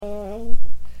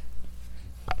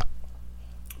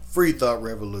Free thought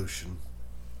revolution.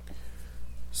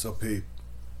 So, Pete,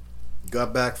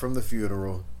 got back from the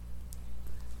funeral,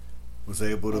 was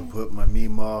able to put my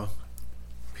Meemaw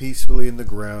peacefully in the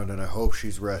ground, and I hope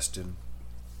she's resting.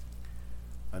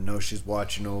 I know she's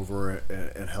watching over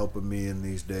and helping me in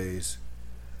these days.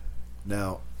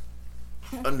 Now,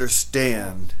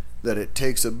 understand that it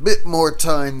takes a bit more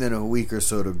time than a week or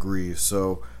so to grieve,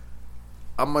 so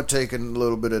I'm going to take a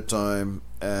little bit of time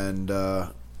and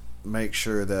make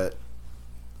sure that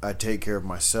I take care of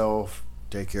myself,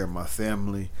 take care of my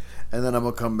family, and then I'm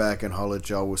going to come back and holler at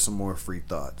y'all with some more free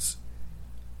thoughts.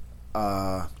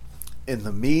 In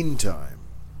the meantime,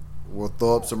 we'll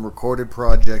throw up some recorded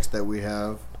projects that we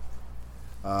have.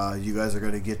 You guys are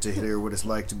going to get to hear what it's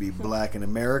like to be black in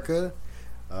America.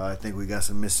 I think we got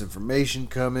some misinformation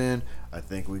coming. I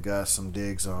think we got some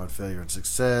digs on failure and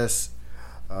success.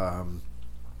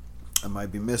 I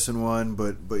might be missing one,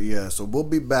 but yeah. So we'll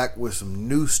be back with some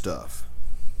new stuff.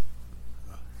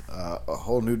 A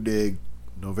whole new dig,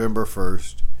 November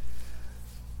 1st.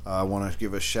 I want to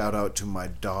give a shout out to my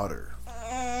daughter,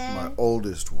 my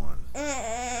oldest one.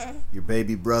 Your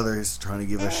baby brother is trying to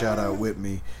give a shout out with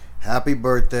me. Happy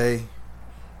birthday.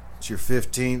 It's your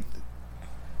 15th.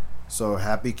 So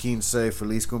happy quince,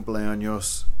 feliz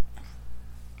cumpleaños.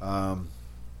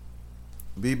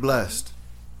 Be blessed,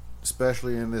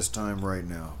 especially in this time right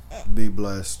now. Be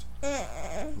blessed.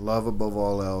 Love above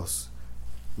all else.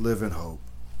 Live in hope.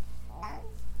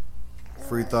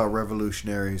 Free thought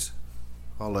revolutionaries.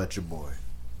 Holla at your boy.